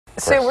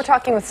So we're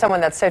talking with someone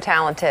that's so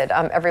talented.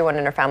 Everyone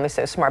in her family is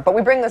so smart. But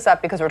we bring this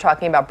up because we're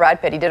talking about Brad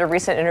Pitt. He did a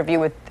recent interview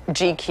with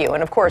GQ.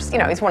 And of course, you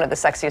know, he's one of the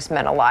sexiest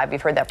men alive.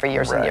 We've heard that for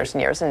years and years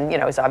and years. And, you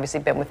know, he's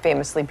obviously been with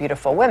famously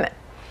beautiful women.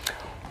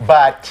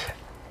 But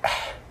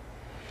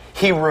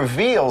he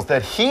reveals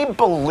that he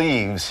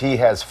believes he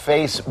has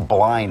face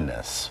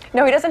blindness.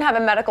 No, he doesn't have a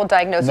medical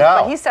diagnosis.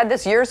 But he said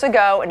this years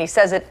ago, and he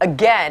says it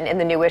again in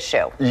the new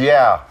issue.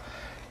 Yeah.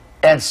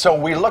 And so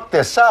we looked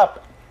this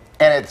up.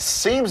 And it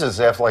seems as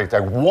if like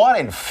 1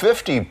 in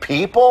 50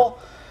 people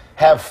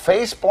have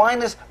face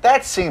blindness.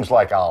 That seems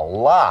like a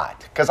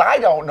lot, because I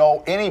don't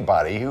know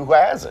anybody who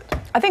has it.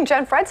 I think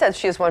Jen Fred says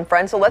she has one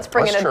friend, so let's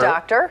bring in a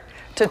doctor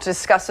to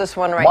discuss this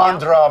one right now.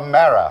 Mandira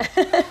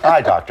Mehra.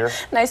 Hi, doctor.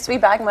 Nice to be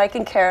back, Mike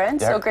and Karen.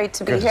 So great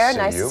to be here.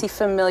 Nice to see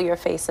familiar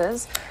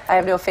faces. I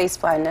have no face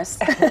blindness.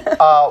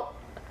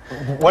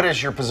 What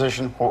is your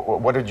position?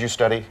 What did you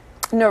study?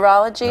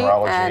 Neurology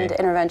and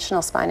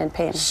interventional spine and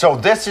pain. So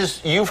this is,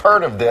 you've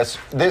heard of this,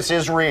 this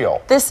is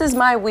real. This is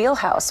my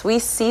wheelhouse. We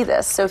see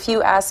this. So if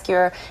you ask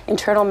your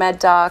internal med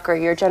doc or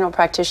your general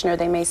practitioner,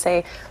 they may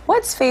say,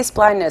 what's face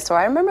blindness? Or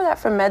I remember that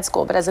from med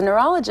school, but as a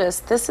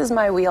neurologist, this is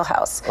my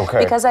wheelhouse.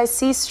 Because I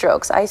see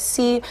strokes, I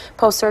see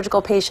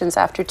post-surgical patients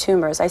after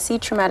tumors, I see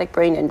traumatic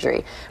brain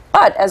injury.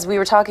 But as we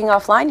were talking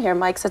offline here,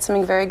 Mike said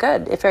something very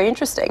good, very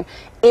interesting.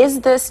 Is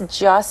this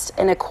just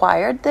an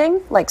acquired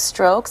thing, like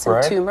strokes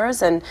and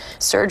tumors and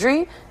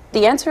surgery?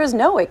 The answer is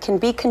no, it can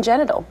be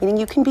congenital, meaning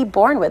you can be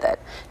born with it.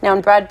 Now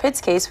in Brad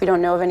Pitt's case, we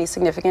don't know of any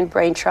significant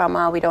brain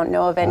trauma, we don't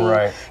know of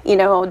any you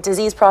know,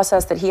 disease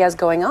process that he has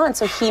going on,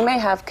 so he may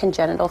have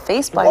congenital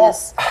face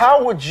blindness. Well,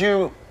 how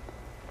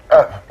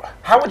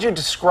would you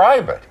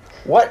describe it?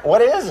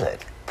 What is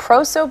it?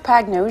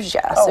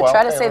 Prosopagnosia. So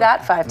try to say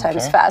that 5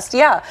 times fast.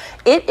 Yeah,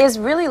 it is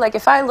really like,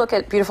 if I look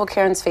at beautiful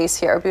Karen's face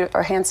here,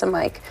 or handsome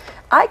Mike,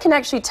 I can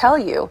actually tell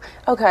you,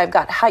 okay,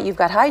 you've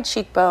got high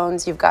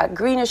cheekbones, you've got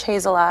greenish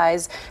hazel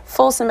eyes,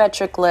 full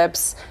symmetric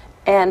lips,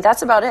 and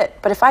that's about it.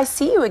 But if I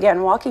see you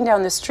again walking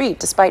down the street,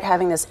 despite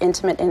having this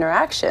intimate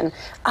interaction,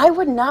 I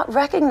would not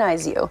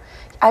recognize you.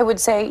 I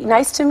would say,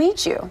 nice to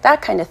meet you,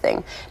 that kind of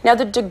thing. Now,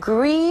 the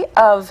degree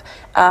of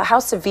how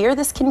severe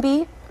this can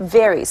be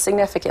varies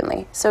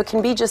significantly. So it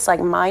can be just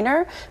like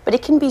minor, but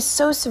it can be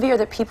so severe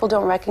that people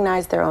don't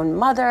recognize their own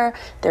mother,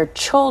 their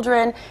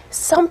children.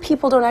 Some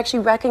people don't actually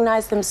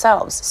recognize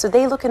themselves. So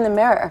they look in the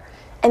mirror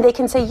and they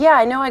can say, yeah,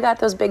 I know I got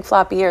those big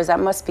floppy ears, that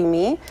must be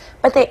me.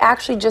 But they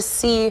actually just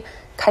see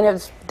kind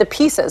of the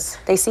pieces.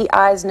 They see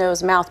eyes,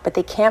 nose, mouth, but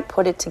they can't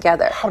put it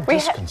together. How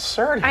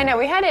disconcerting. I know,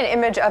 we had an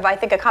image of, I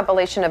think, a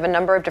compilation of a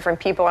number of different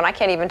people, and I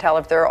can't even tell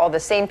if they're all the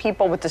same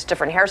people with just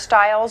different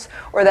hairstyles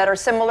or that are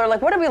similar.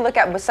 Like, what do we look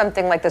at with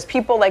something like this?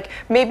 People, like,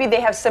 maybe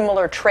they have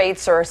similar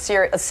traits or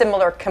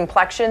similar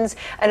complexions,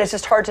 and it's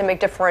just hard to make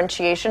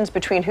differentiations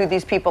between who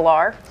these people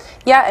are?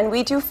 Yeah, and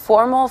we do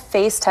formal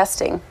face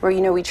testing where,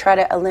 you know, we try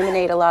to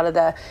eliminate a lot of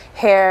the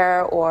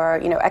hair or,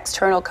 you know,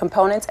 external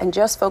components and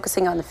just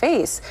focusing on the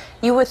face.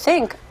 You would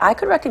think, I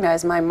could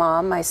recognize my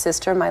mom, my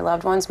sister, my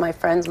loved ones, my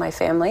friends, my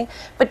family,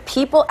 but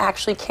people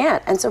actually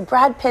can't. And so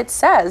Brad Pitt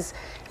says,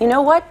 you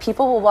know what?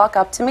 People will walk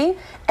up to me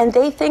and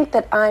they think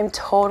that I'm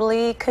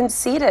totally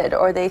conceited,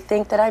 or they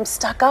think that I'm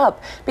stuck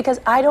up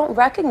because I don't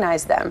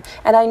recognize them.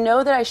 And I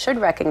know that I should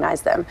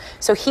recognize them.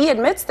 So he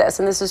admits this,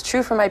 and this is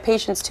true for my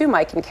patients too,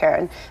 Mike and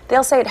Karen.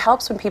 They'll say it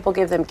helps when people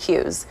give them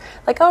cues.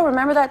 Like, oh,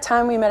 remember that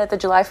time we met at the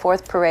July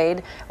 4th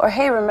parade? Or,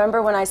 hey,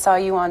 remember when I saw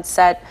you on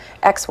set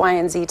X, Y,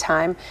 and Z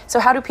time? So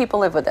how do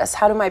people live with this?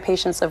 How do my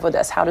patients live with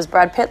this? How does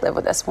Brad Pitt live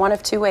with this? One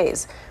of 2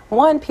 ways.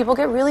 One, people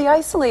get really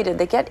isolated.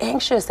 They get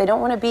anxious. They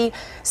don't want to be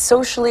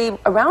socially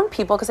around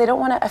people because they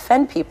don't want to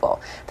offend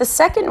people. The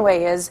second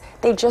way is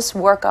they just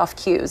work off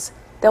cues.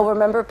 They'll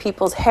remember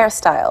people's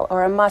hairstyle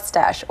or a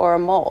mustache or a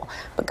mole.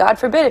 But God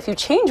forbid, if you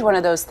change one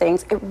of those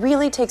things, it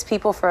really takes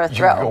people for a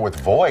thrill. You could go with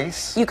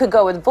voice. You could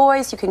go with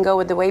voice. You can go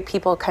with the way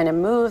people kind of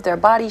move, their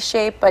body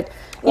shape. But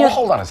well,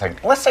 hold on a second.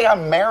 Let's say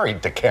I'm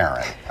married to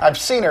Karen. I've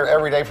seen her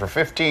every day for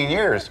 15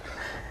 years.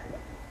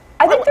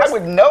 I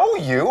would know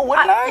you,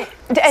 wouldn't I?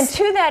 And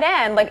to that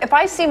end, like, if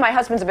I see my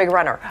husband's a big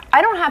runner,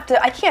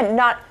 I can't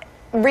not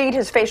read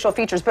his facial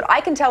features, but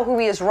I can tell who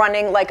he is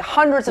running like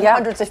hundreds and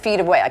hundreds of feet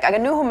away. Like, I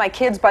know who my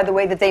kids by the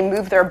way that they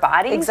move their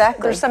bodies.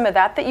 Exactly. There's some of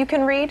that you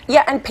can read.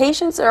 Yeah, and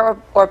patients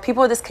or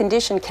people with this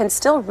condition can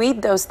still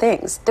read those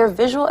things. Their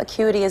visual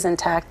acuity is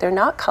intact. They're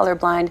not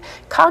colorblind.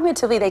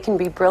 Cognitively, they can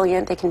be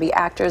brilliant. They can be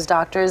actors,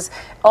 doctors,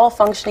 all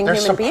functioning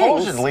human beings.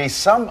 There's supposedly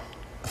some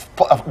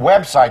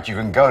website you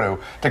can go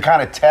to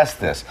kind of test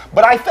this,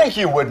 but I think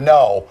you would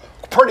know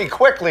pretty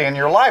quickly in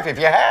your life if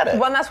you had it.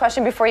 One last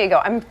question before you go.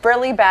 I'm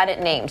really bad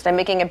at names. I'm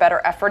making a better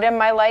effort in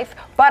my life,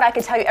 but I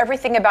can tell you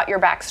everything about your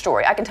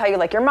backstory. I can tell you,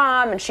 like, your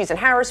mom, and she's in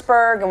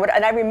Harrisburg,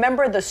 and I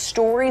remember the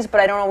stories,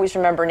 but I don't always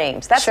remember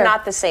names. That's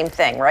not the same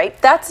thing,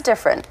 right? That's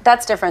different.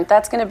 That's different.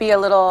 That's going to be a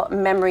little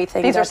memory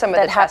thing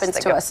that happens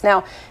to us.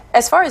 Now,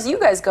 as far as you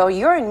guys go,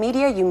 you're in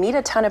media, you meet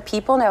a ton of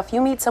people. Now, if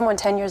you meet someone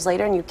 10 years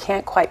later and you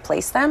can't quite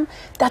place them,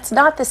 that's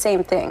not the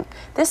same thing.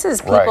 This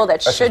is people Right. that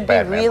That's should just be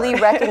bad really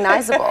memory.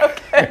 recognizable.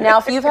 Now,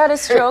 if you've had a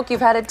stroke,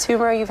 you've had a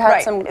tumor, you've had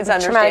Right. some It's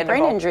traumatic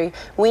brain understandable. injury,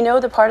 we know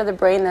the part of the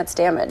brain that's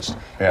damaged.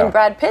 Yeah. In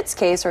Brad Pitt's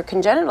case, or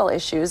congenital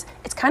issues,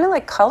 it's kind of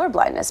like color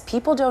blindness.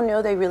 People don't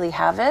know they really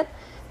have it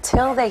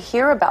till they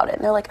hear about it.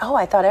 And they're like, oh,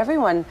 I thought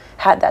everyone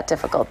had that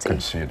difficulty. Good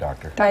to see you,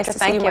 doctor. Nice to see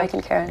Thank you, you. Mike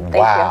and Karen. Thank you.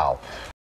 Wow.